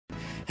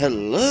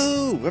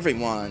Hello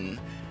everyone!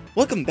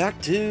 Welcome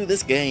back to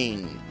this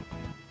game.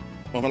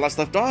 When we last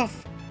left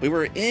off, we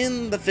were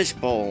in the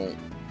fishbowl.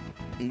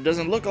 It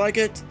doesn't look like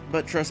it,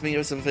 but trust me,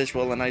 it's a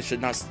fishbowl and I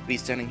should not be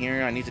standing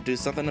here. I need to do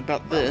something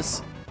about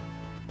this.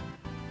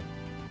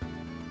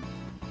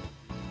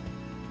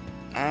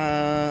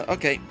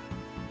 Okay.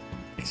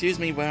 Excuse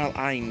me while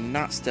I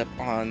not step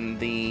on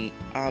the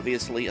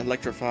obviously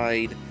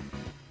electrified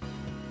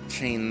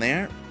chain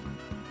there.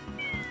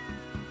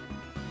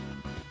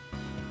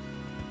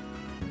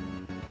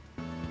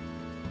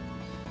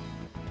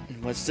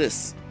 What's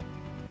this?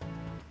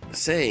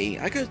 Say,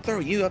 I could throw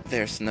you up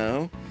there,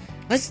 Snow.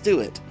 Let's do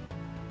it.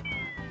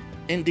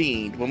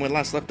 Indeed, when we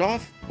last left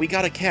off, we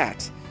got a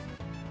cat.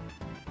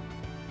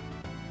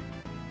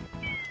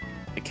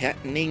 A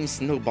cat named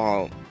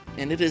Snowball.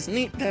 And it is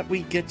neat that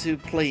we get to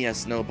play as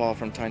Snowball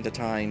from time to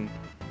time.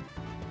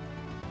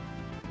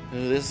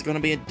 This is going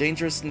to be a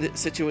dangerous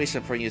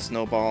situation for you,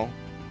 Snowball.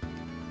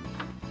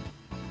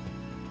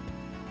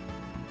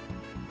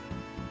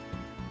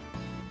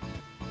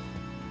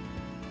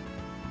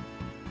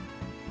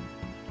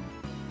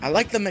 I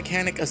like the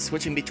mechanic of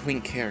switching between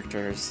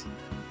characters.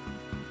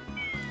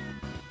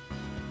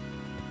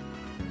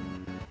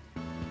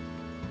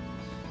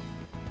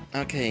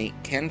 Okay,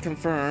 can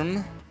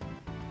confirm.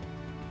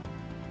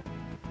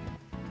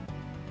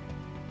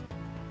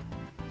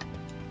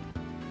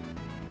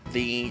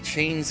 The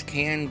chains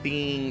can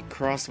be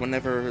crossed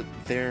whenever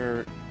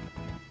they're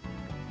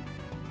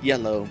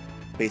yellow,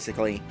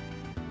 basically.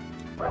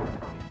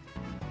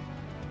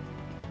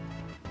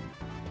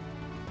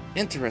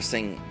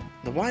 Interesting.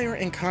 The wire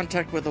in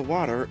contact with the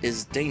water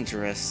is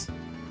dangerous.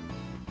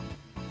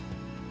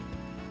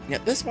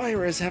 Yet this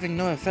wire is having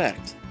no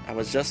effect. I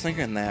was just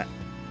thinking that.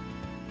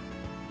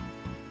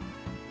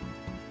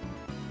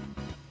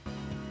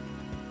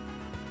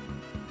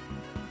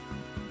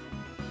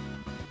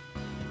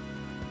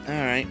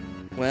 Alright,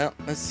 well,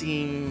 let's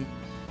see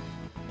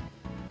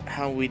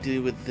how we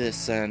do with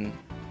this then.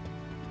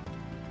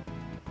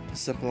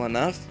 Simple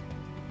enough.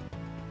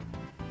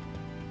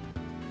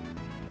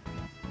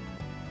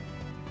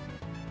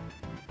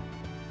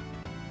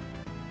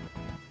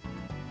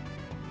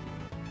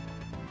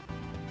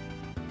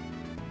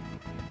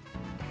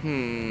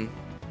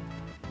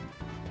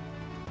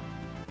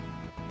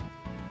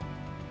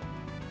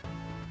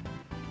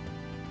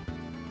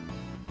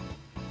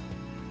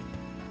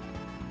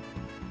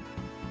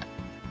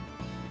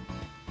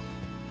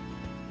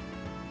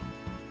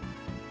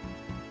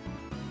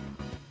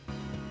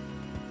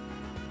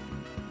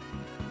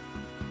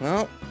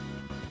 Well,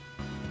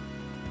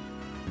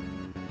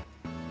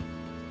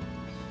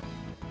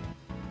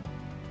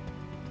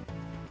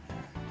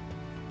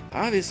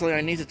 obviously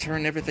I need to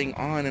turn everything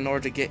on in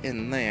order to get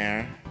in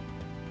there.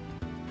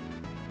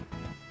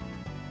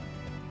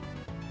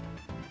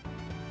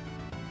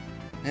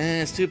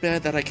 And it's too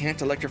bad that I can't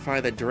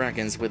electrify the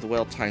dragons with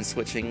well-timed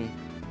switching.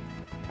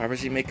 Our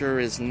RPG Maker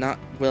is not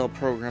well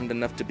programmed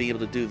enough to be able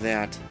to do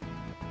that.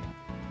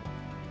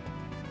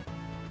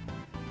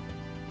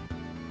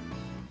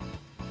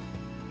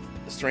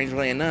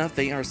 Strangely enough,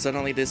 they are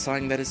suddenly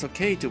deciding that it's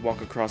okay to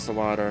walk across the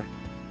water.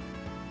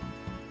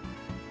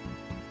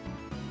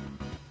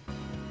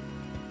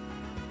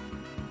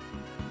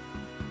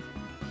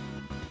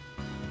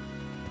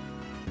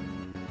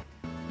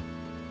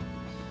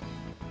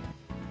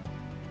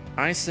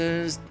 I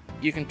says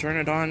you can turn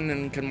it on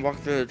and can walk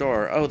through the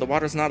door. Oh, the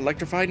water's not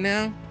electrified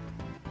now?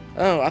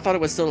 Oh, I thought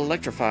it was still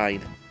electrified.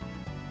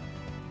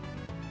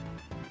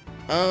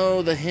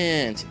 Oh, the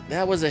hint.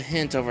 That was a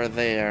hint over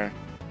there.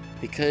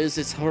 Because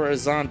it's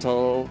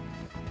horizontal,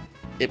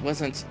 it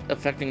wasn't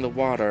affecting the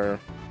water,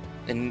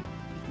 and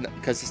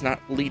because it's not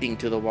leading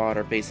to the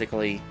water,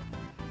 basically.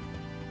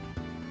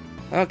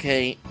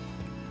 Okay,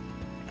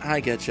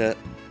 I getcha.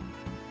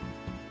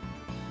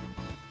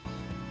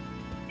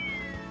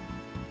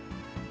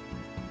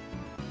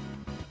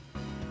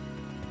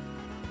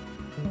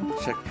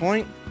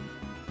 Checkpoint.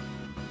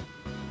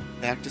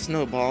 Back to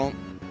Snowball.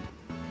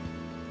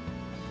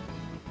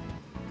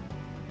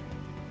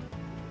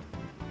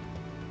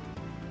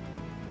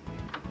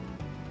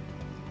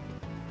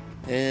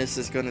 This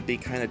is going to be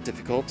kind of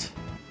difficult.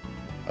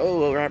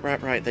 Oh,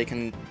 right, they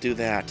can do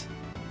that.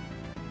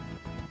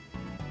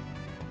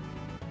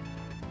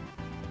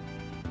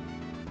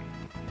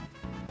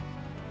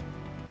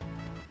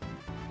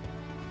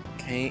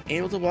 Okay,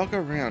 able to walk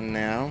around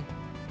now.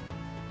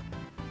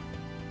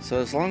 So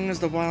as long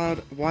as the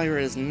wire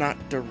is not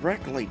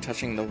directly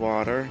touching the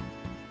water,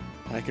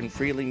 I can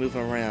freely move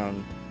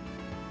around.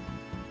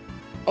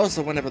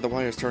 Also, whenever the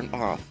wire is turned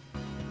off.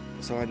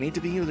 So I need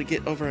to be able to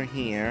get over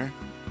here.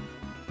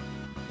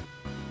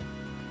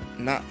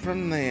 Not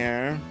from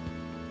there.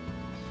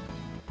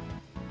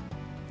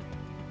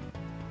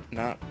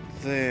 Not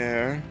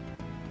there.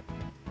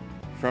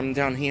 From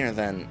down here,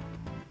 then.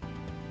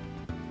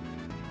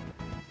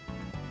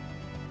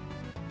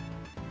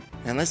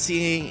 And let's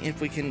see if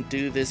we can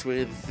do this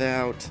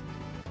without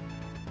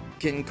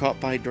getting caught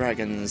by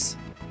dragons.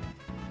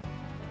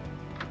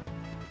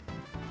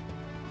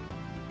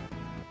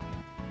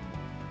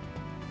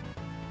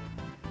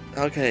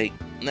 Okay,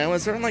 that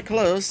was certainly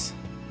close.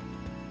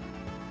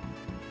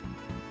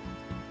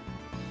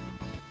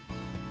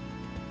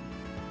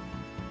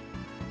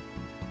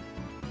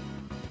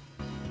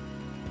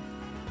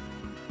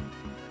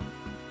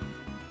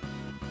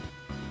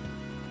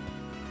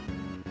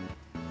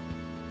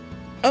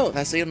 Oh,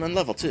 that's even on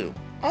level 2.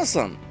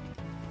 Awesome!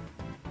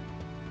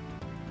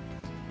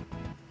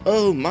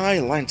 Oh my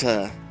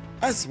Lanta!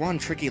 That's one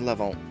tricky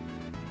level.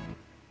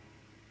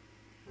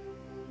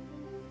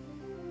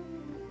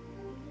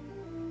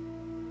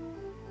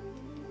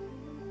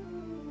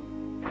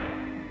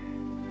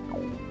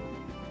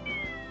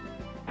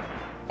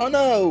 Oh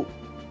no!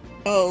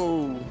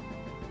 Oh!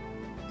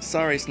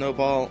 Sorry,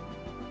 Snowball.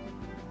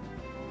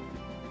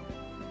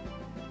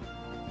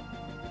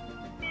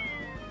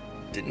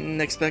 Didn't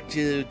expect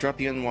to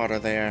drop you in water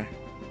there.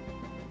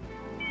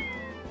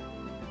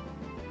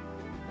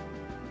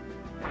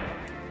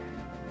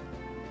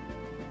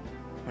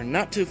 We're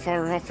not too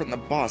far off from the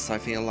boss, I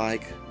feel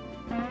like.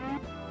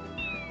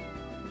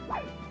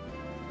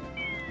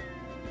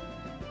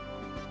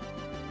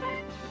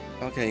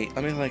 Okay,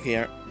 let me look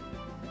here.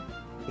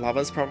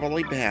 Lava's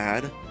probably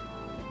bad.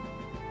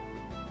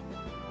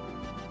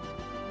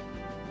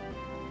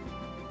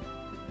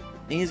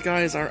 These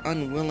guys are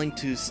unwilling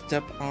to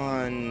step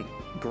on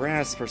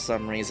grass for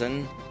some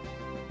reason.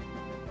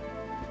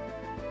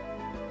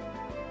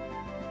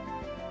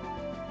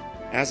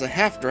 As a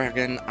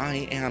half-dragon,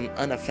 I am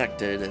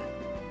unaffected.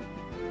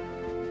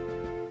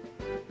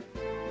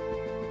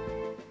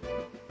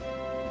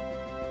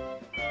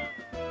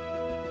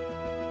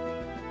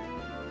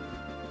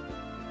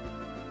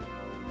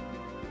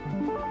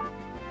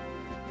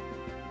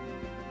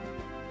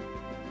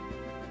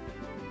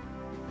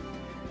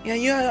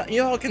 Yeah,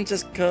 you all can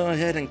just go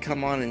ahead and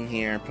come on in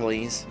here,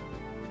 please.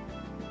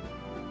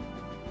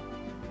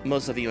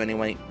 Most of you,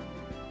 anyway.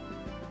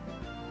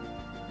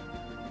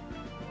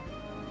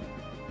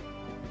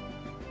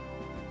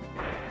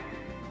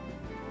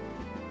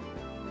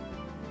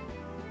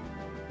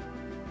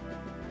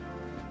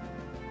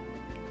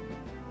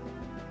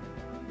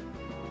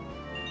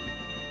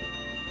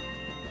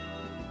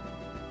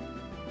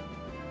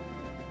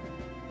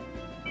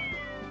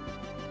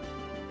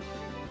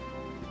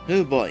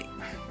 Oh boy.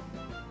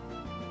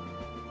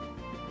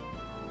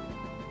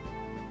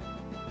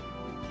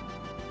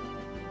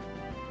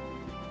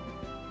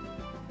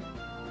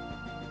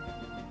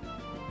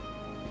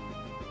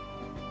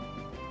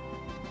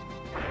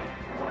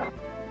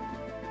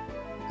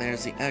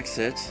 There's the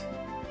exit.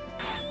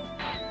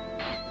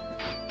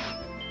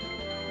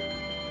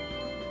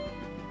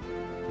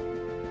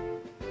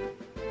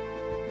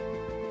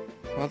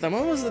 Well, then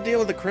what was the deal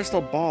with the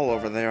crystal ball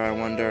over there, I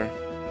wonder?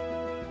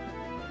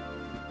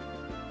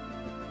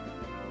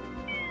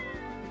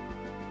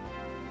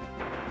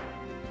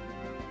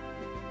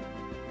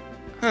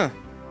 Huh.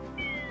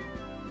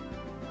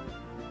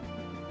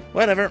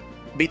 Whatever.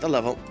 Beat the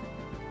level.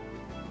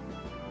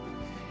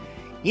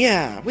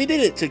 Yeah, we did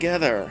it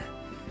together.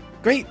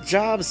 Great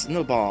job,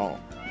 Snowball.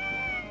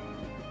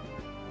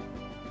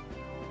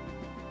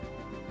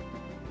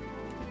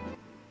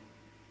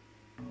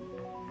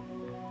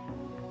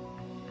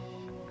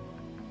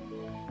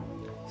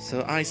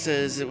 So I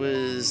says it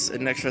was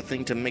an extra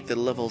thing to make the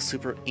level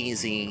super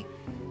easy.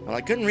 Well,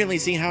 I couldn't really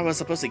see how I was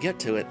supposed to get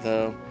to it,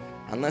 though.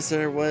 Unless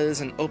there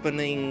was an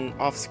opening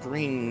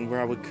off-screen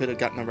where I could have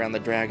gotten around the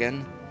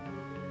dragon.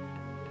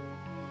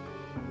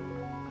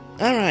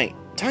 Alright,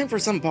 time for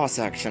some boss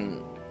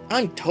action.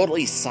 I'm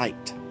totally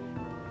psyched.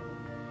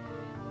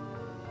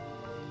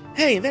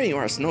 Hey, there you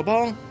are,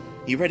 Snowball.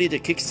 You ready to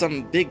kick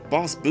some big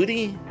boss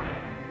booty?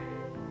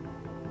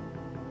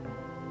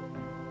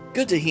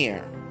 Good to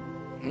hear.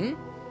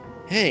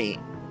 Hey,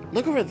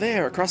 look over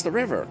there across the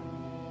river.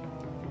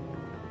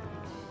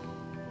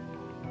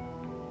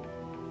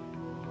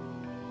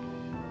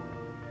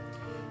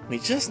 We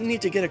just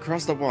need to get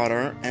across the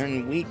water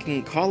and we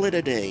can call it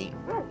a day.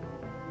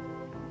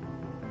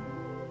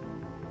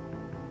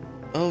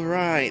 Oh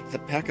right, the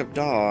pack of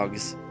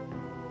dogs.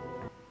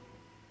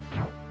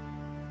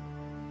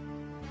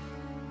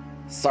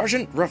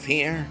 Sergeant Ruff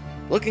here.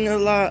 Look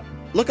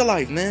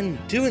alive, men.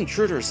 2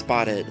 intruders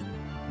spotted.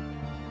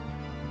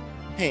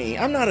 Hey,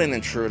 I'm not an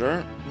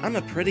intruder. I'm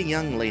a pretty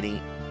young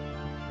lady.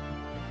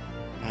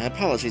 My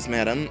apologies,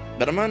 madam,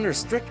 but I'm under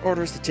strict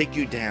orders to take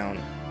you down.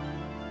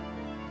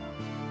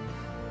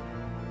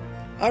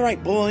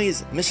 Alright,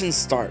 boys, mission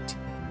start.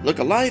 Look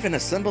alive and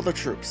assemble the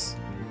troops.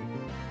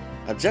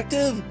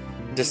 Objective?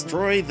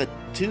 Destroy the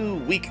 2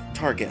 weak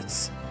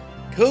targets.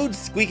 Code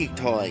Squeaky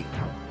Toy.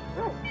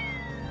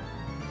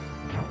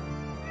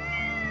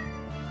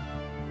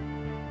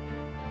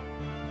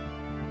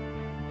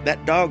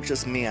 That dog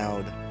just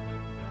meowed.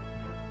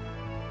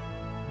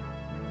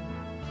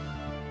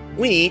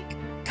 Weak?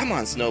 Come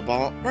on,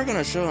 Snowball. We're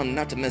gonna show him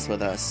not to mess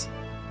with us.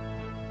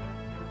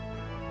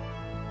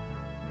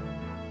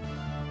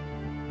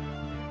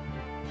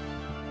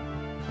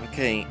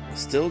 Okay,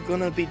 still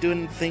gonna be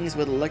doing things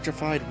with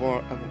electrified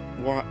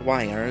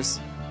wires.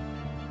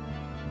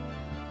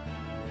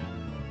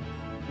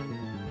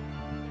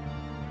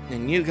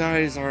 And you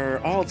guys are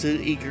all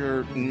too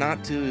eager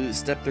not to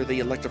step through the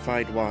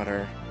electrified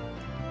water.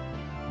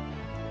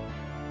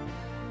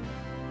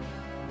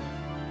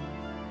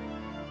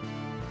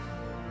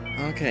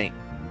 Okay,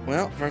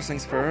 well, first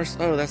things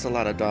first. Oh, that's a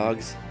lot of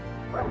dogs.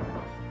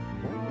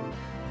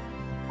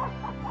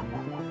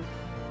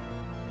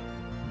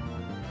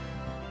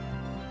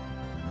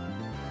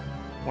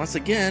 Once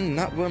again,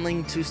 not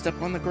willing to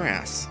step on the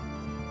grass.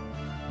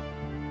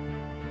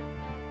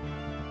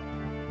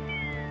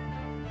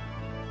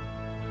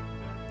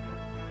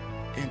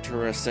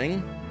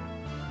 Interesting.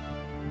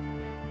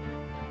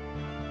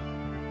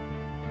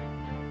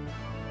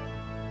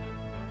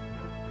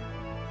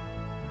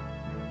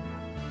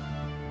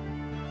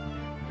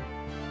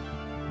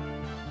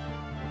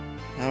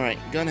 Alright,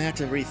 gonna have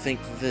to rethink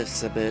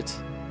this a bit.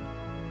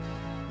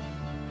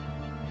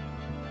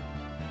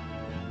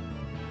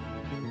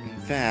 In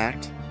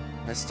fact,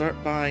 let's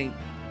start by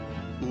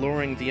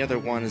luring the other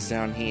ones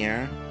down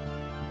here.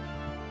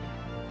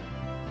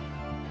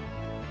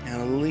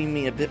 And it'll leave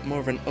me a bit more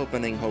of an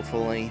opening,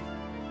 hopefully,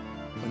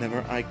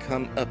 whenever I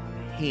come up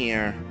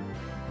here.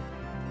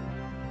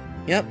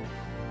 Yep.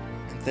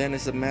 And then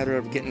it's a matter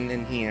of getting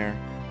in here.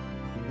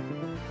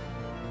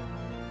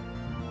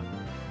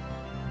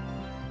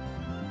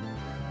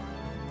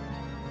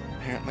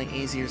 Apparently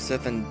easier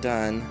said than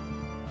done.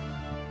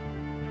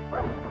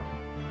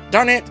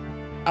 Darn it!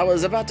 I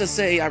was about to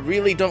say I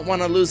really don't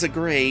want to lose a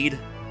grade,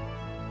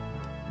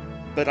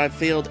 but I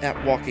failed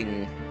at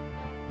walking.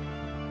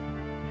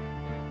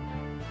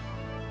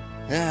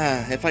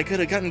 If I could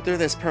have gotten through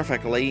this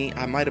perfectly,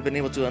 I might have been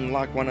able to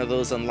unlock one of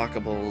those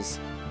unlockables.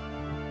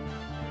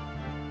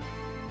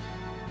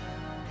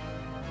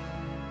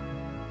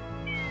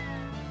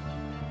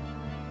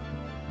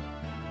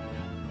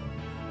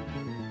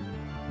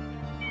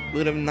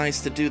 Would have been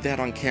nice to do that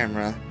on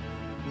camera.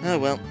 Oh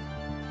well.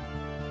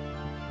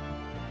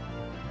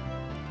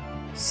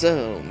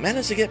 So,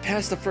 managed to get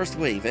past the first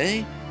wave,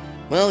 eh?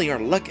 Well, your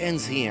luck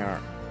ends here.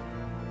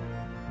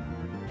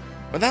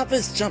 Without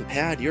this jump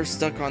pad, you're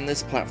stuck on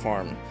this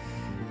platform.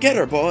 Get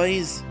her,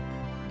 boys!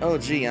 Oh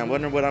gee, I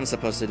wonder what I'm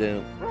supposed to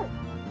do.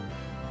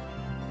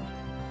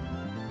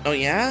 Oh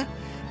yeah?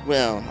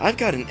 Well, I've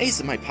got an ace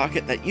in my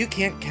pocket that you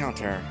can't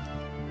counter.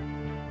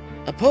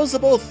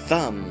 Opposable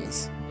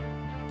thumbs.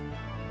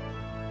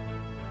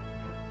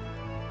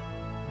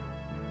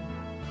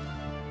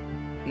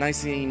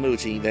 Nice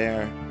emoji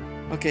there.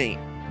 Okay.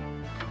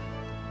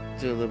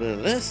 Do a little bit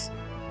of this.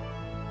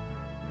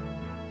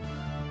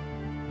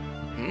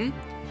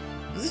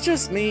 Is it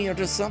just me, or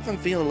does something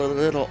feel a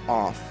little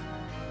off?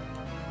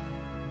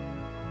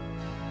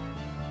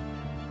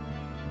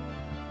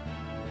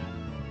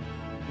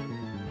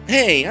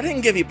 Hey, I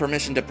didn't give you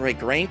permission to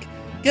break rank.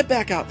 Get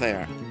back out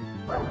there.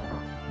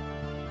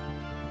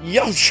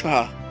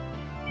 Yosha!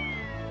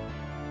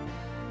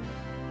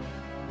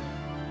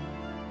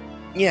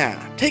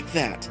 Yeah, take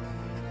that.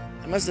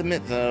 I must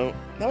admit, though,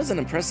 that was an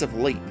impressive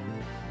leap.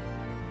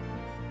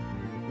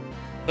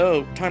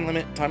 Oh, time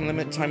limit, time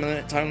limit, time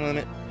limit, time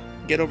limit.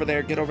 Get over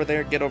there, get over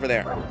there, get over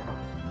there.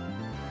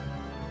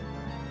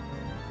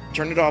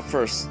 Turn it off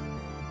first.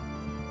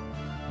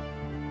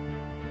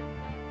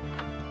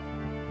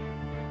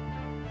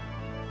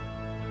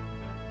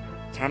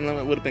 Time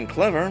limit would have been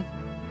clever.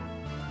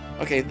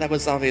 Okay, that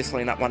was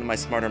obviously not one of my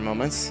smarter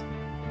moments.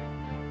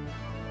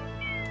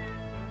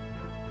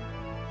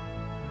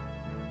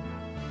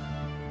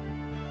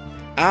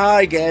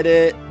 I get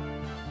it.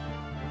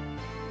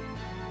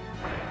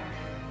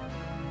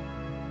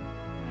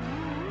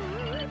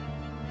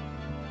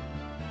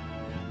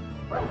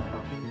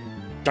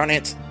 Darn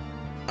it!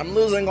 I'm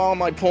losing all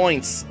my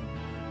points!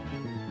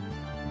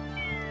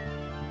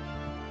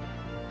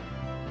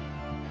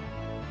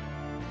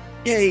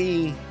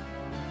 Yay!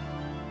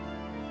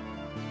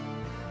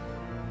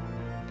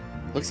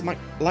 Looks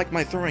like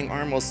my throwing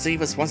arm will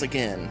save us once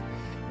again.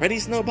 Ready,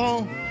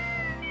 Snowball?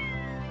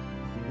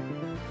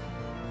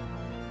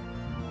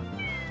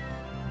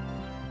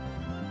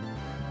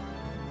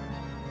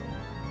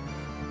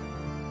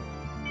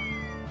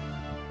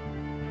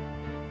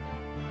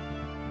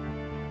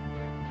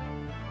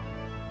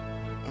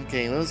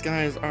 Okay, those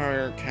guys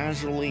are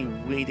casually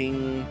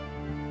waiting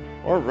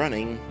or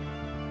running.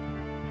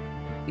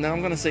 No,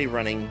 I'm gonna say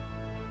running.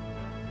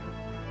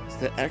 Is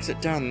the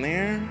exit down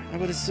there, I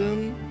would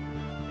assume?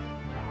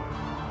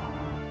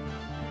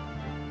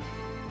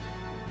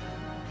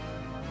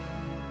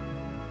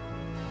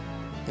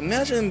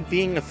 Imagine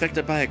being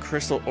affected by a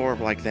crystal orb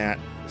like that.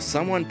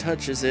 Someone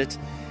touches it,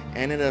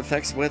 and it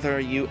affects whether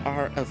you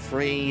are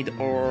afraid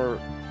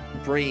or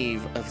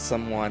brave of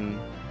someone.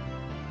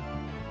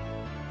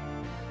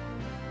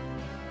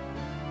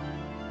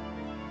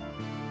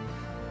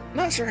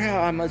 Not sure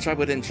how much I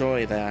would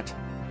enjoy that.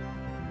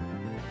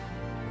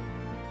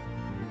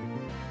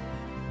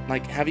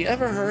 Like, have you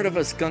ever heard of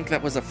a skunk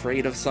that was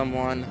afraid of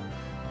someone?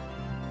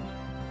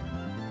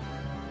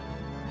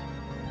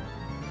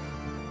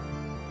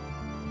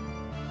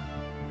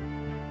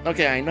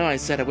 Okay, I know I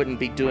said I wouldn't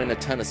be doing a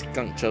ton of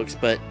skunk jokes,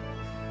 but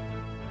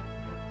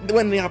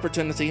when the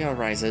opportunity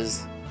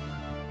arises,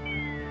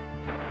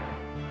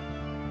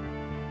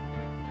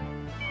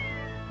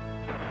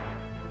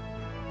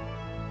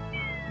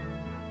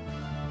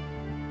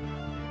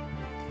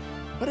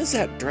 is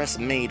that dress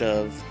made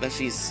of that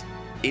she's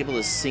able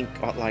to sink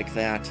like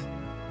that?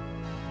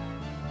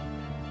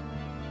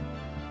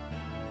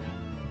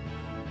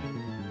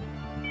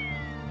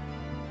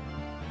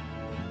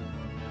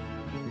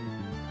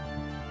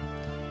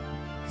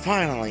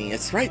 Finally,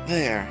 it's right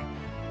there.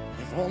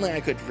 If only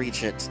I could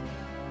reach it.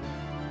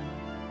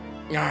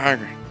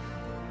 Yarg.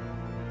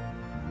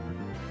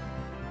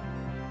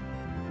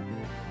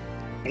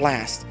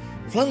 Blast.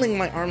 Flailing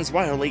my arms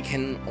wildly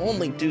can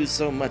only do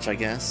so much, I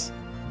guess.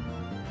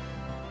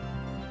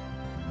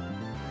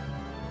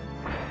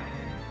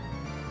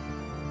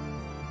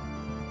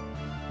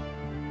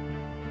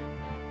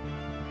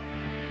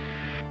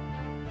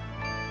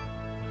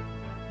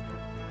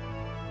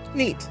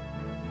 Neat.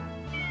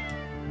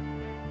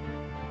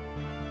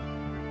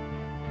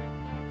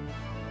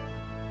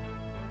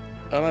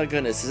 Oh my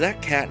goodness, is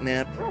that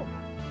catnip?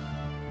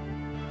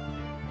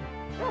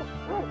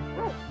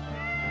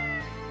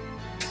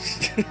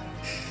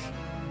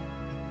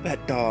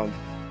 That dog.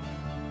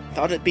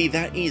 Thought it'd be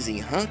that easy,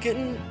 huh,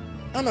 kitten?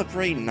 I'm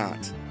afraid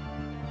not.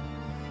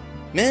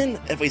 Men,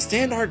 if we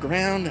stand our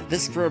ground,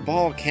 this fur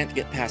ball can't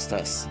get past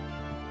us.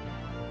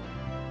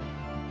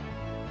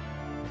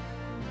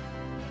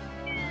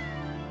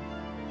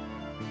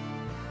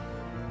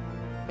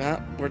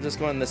 Well, we're just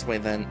going this way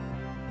then.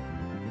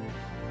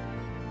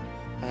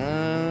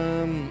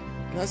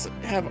 Let's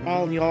have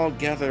all y'all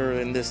gather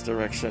in this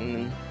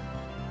direction.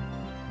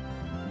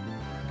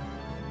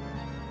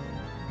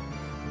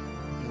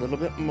 A little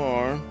bit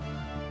more.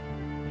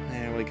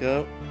 There we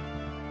go.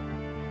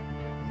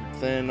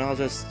 Then I'll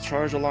just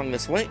charge along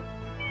this way.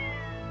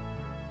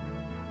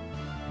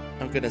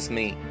 Oh, goodness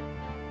me.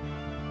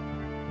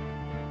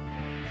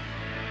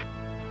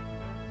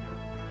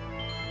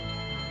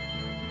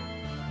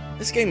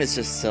 This game is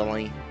just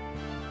silly.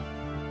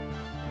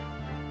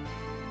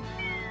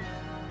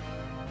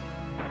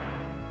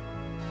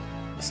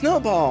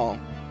 Snowball!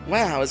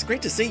 Wow, it's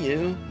great to see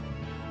you.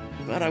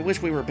 But I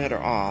wish we were better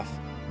off.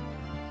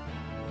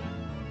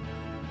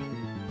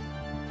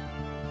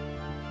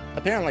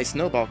 Apparently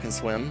Snowball can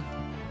swim.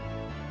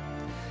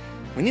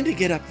 We need to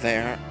get up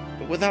there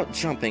without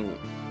jumping.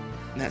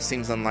 That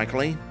seems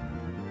unlikely.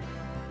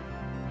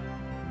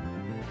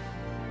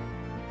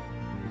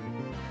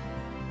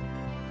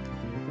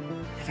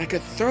 If I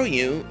could throw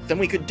you, then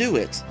we could do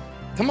it.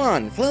 Come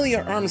on, flail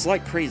your arms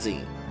like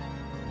crazy.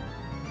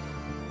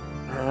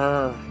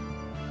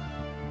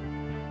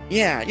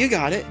 Yeah, you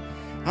got it.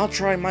 I'll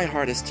try my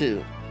hardest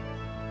too.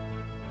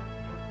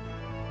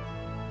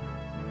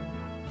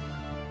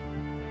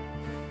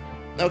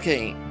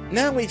 Okay,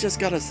 now we just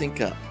gotta sync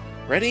up.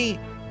 Ready?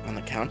 On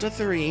the count of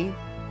 3.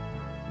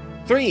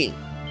 3!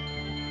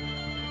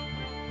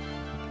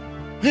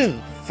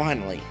 Whew,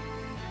 finally.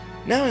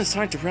 Now it's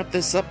time to wrap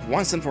this up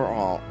once and for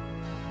all.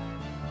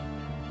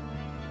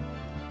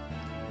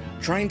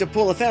 Trying to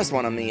pull a fast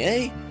one on me,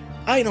 eh?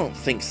 I don't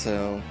think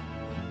so.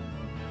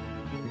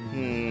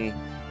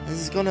 This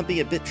is gonna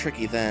be a bit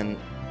tricky then.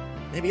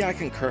 Maybe I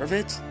can curve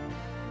it?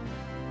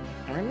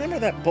 I remember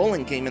that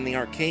bowling game in the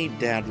arcade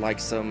Dad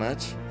liked so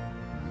much.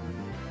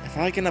 If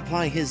I can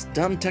apply his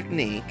dumb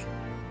technique...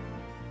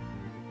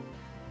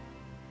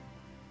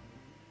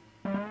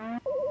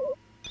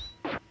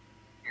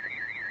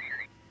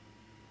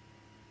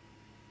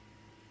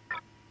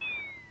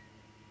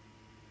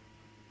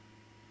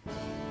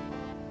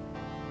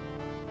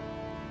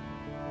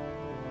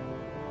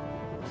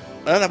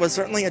 Well, that was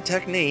certainly a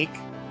technique.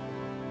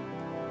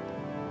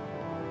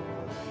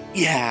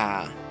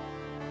 Yeah.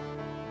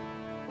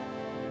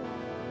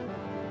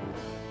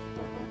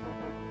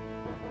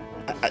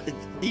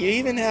 You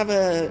even have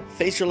a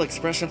facial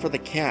expression for the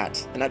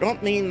cat. And I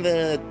don't mean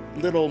the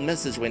little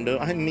message window,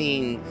 I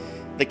mean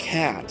the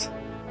cat.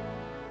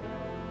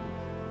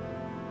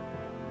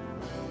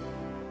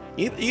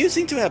 You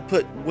seem to have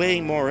put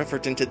way more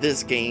effort into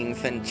this game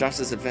than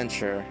Josh's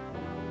Adventure.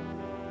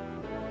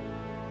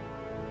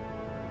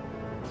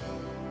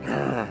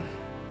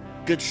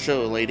 Good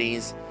show,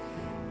 ladies.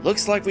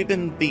 Looks like we've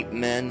been beat,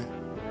 men.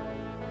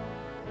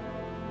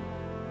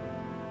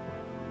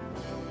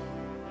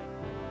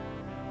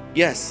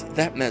 Yes,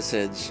 that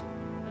message.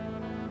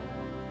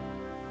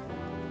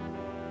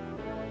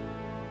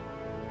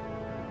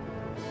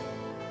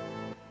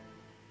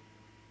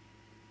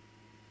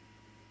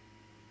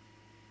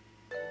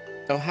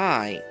 Oh,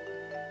 hi.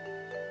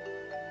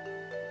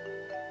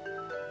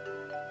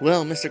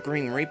 Well, Mr.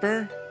 Grim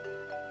Reaper,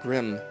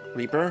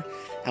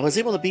 I was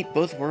able to beat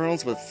both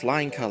worlds with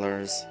flying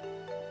colors.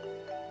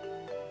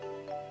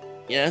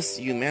 Yes,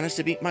 you managed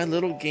to beat my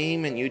little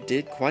game and you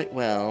did quite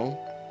well.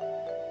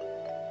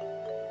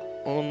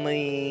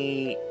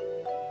 Only...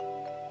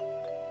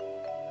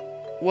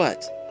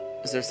 What?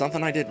 Is there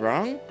something I did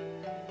wrong?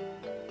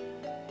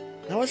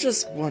 I was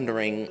just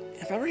wondering,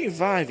 if I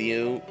revive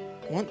you,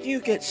 won't you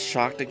get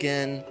shocked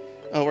again?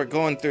 Oh, we're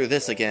going through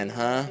this again,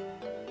 huh?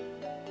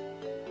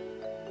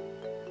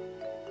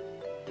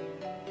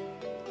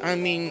 I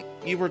mean,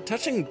 you were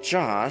touching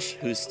Josh,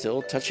 who's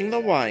still touching the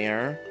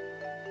wire.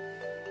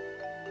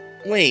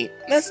 Wait,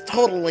 that's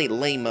totally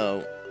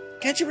lame-o.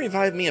 Can't you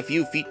revive me a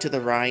few feet to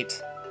the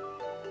right?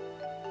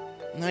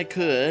 I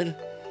could,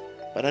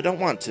 but I don't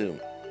want to.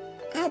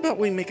 How about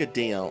we make a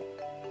deal?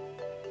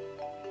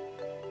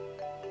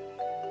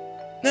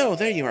 No,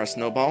 there you are,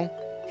 Snowball.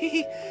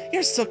 Hehe,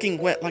 you're soaking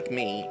wet like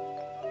me.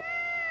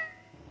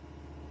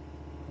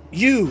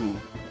 You!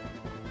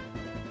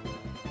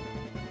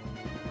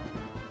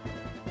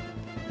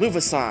 Move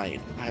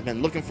aside. I've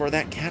been looking for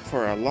that cat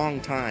for a long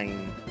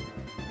time.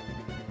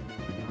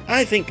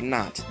 I think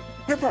not.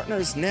 We're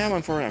partners now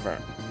and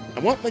forever. I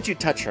won't let you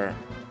touch her.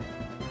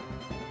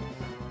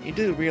 You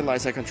do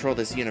realize I control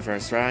this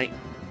universe, right?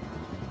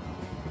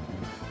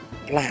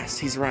 Blast,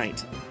 he's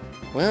right.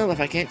 Well, if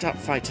I can't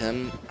outfight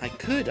him, I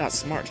could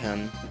outsmart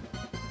him.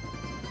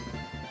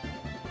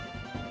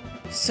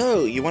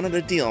 So, you wanted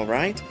a deal,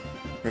 right?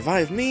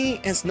 Revive me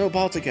and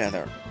Snowball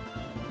together.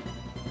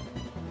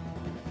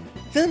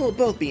 Then we'll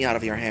both be out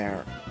of your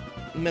hair.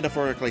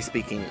 Metaphorically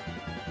speaking.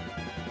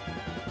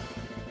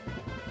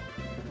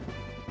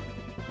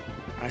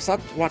 I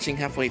stopped watching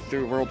halfway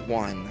through World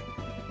 1.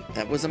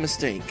 That was a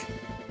mistake.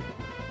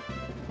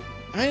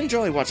 I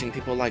enjoy watching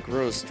people like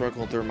Rose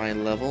struggle through my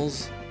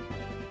levels.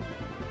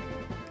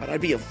 But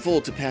I'd be a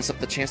fool to pass up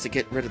the chance to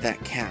get rid of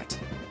that cat.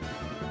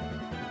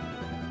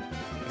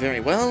 Very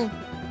well.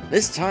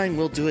 This time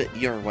we'll do it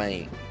your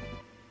way.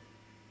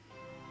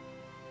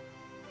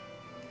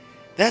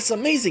 That's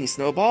amazing,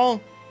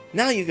 Snowball!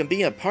 Now you can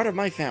be a part of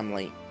my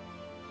family.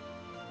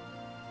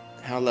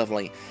 How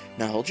lovely.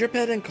 Now hold your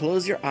pet and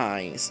close your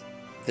eyes.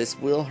 This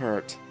will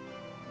hurt.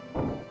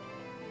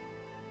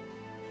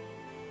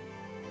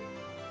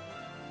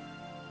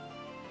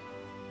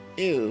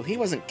 Ew, he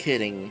wasn't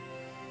kidding.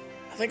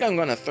 I think I'm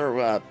gonna throw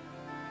up.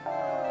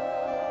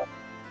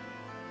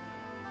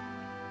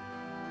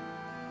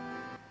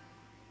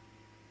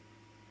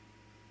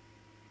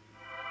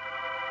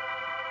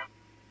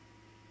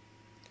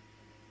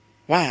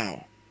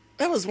 Wow,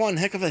 that was one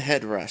heck of a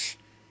head rush.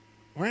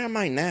 Where am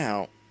I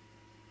now?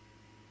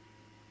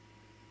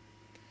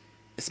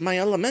 It's my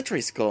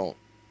elementary school.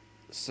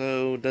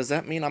 So, does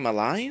that mean I'm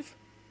alive?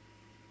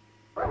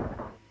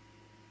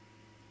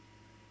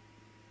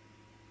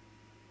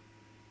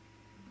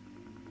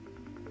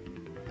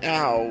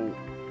 Ow.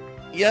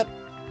 Yep,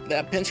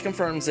 that pinch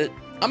confirms it.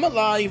 I'm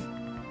alive.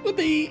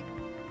 Whoopee.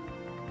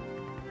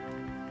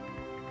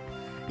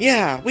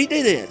 Yeah, we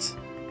did it.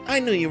 I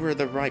knew you were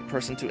the right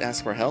person to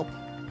ask for help.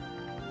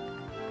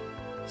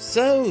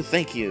 So,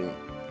 thank you.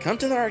 Come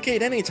to the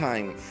arcade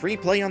anytime. Free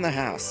play on the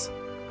house.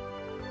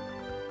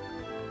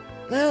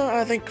 Well,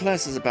 I think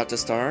class is about to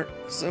start,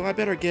 so I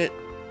better get...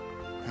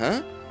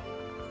 Huh?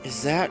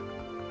 Is that...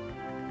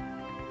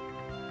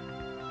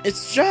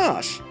 It's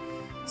Josh!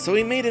 So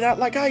he made it out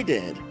like I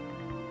did.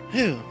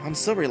 Phew, I'm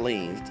so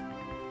relieved.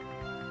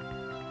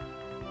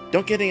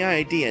 Don't get any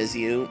ideas,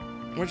 you.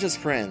 We're just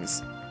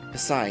friends.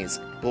 Besides,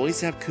 boys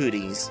have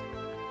cooties.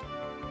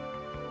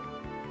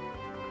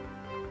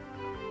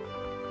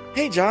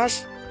 Hey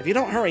Josh, if you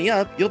don't hurry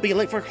up, you'll be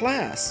late for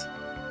class.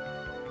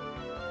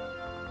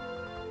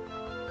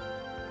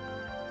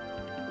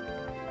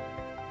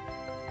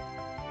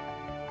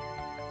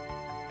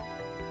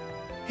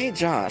 Hey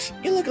Josh,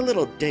 you look a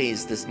little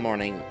dazed this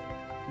morning.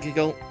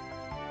 Giggle.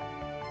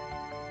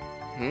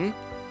 Why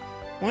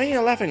are you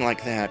laughing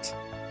like that?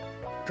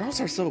 Girls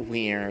are so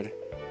weird.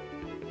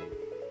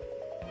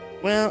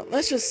 Well,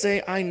 let's just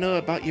say I know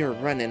about your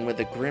run-in with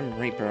the Grim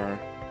Reaper.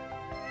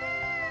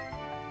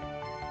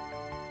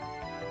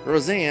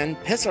 Roseanne,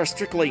 pets are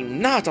strictly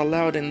not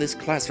allowed in this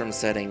classroom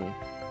setting.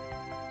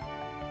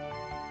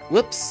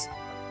 Whoops.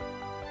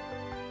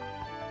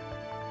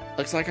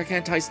 Looks like I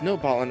can't tie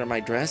Snowball under my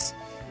dress.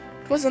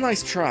 It was a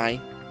nice try.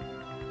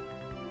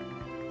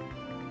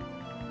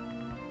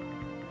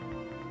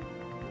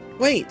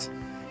 Wait!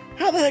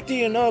 How the heck do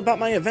you know about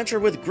my adventure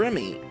with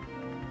Grimmy?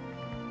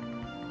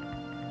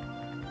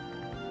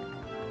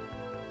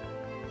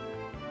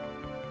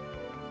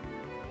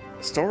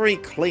 Story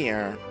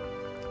clear.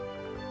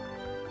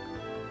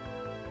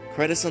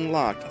 Credits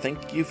unlocked.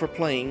 Thank you for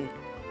playing.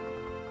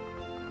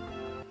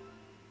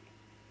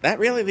 That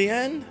really the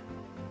end?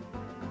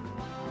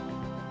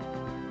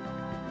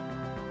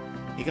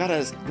 You got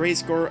a grade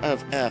score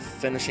of F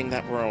finishing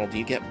that world.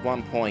 You get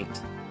 1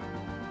 point.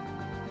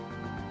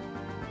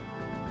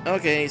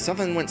 Okay,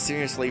 something went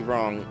seriously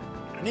wrong.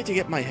 I need to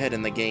get my head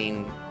in the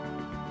game.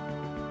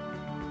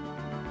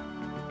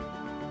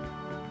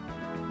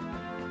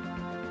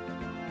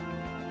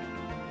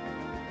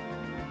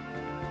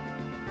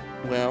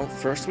 Well,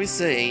 first we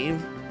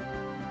save.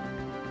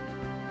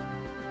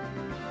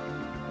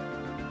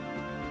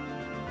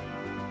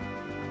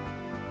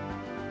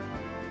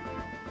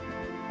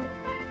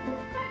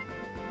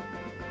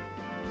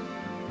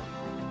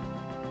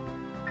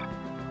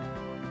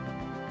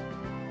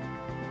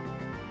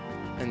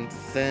 And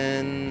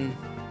then...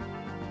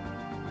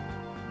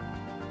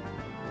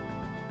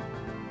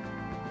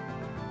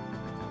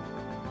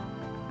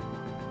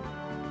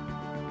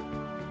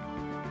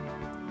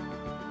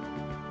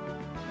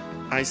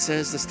 I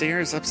says the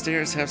stairs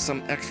upstairs have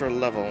some extra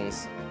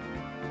levels.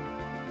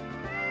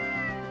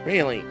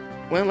 Really?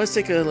 Well, let's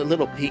take a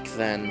little peek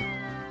then.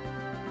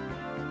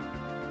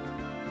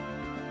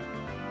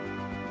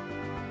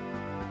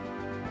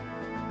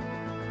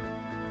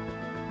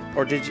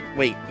 Or did you...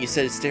 Wait, you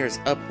said stairs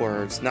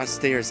upwards, not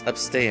stairs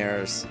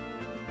upstairs.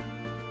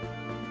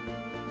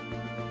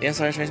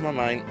 Yes, I changed my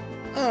mind.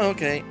 Oh,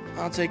 okay.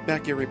 I'll take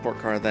back your report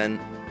card then.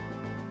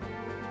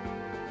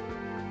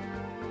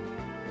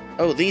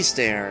 Oh, these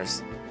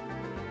stairs.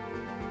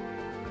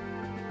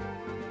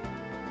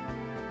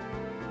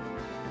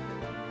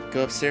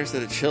 Go upstairs to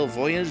the Chill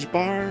Voyage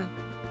bar?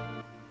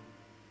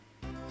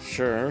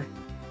 Sure.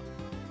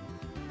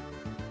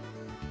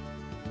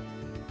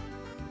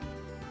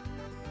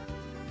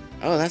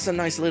 Oh, that's a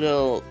nice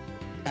little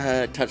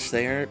touch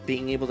there,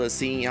 being able to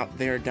see out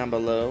there down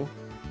below.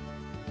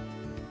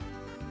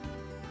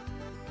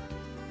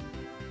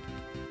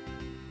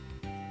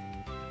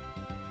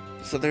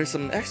 So there's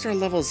some extra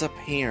levels up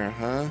here,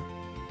 huh?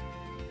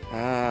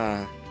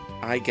 Ah,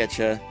 I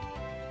getcha.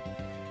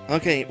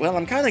 Okay, well,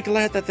 I'm kind of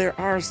glad that there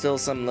are still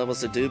some levels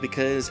to do,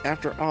 because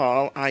after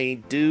all, I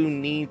do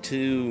need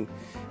to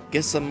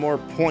get some more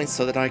points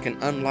so that I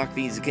can unlock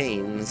these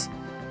games.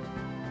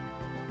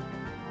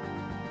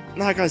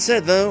 Like I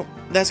said, though,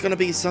 that's going to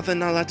be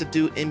something I'll have to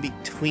do in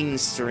between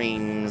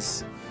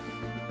streams.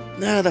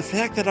 Now, the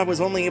fact that I was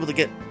only able to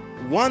get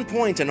 1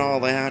 point and all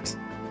that,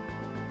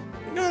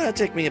 that'll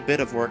take me a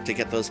bit of work to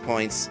get those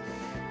points,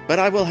 but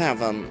I will have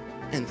them.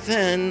 And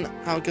then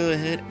I'll go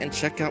ahead and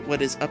check out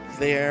what is up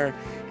there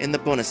in the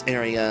bonus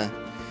area.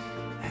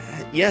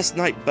 Yes,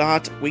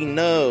 Nightbot, we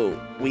know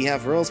we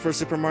have rules for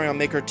Super Mario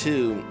Maker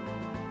 2.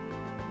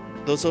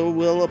 Those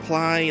will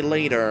apply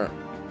later.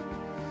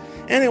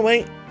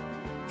 Anyway,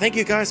 thank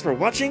you guys for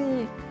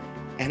watching,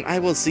 and I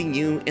will see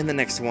you in the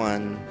next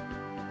one.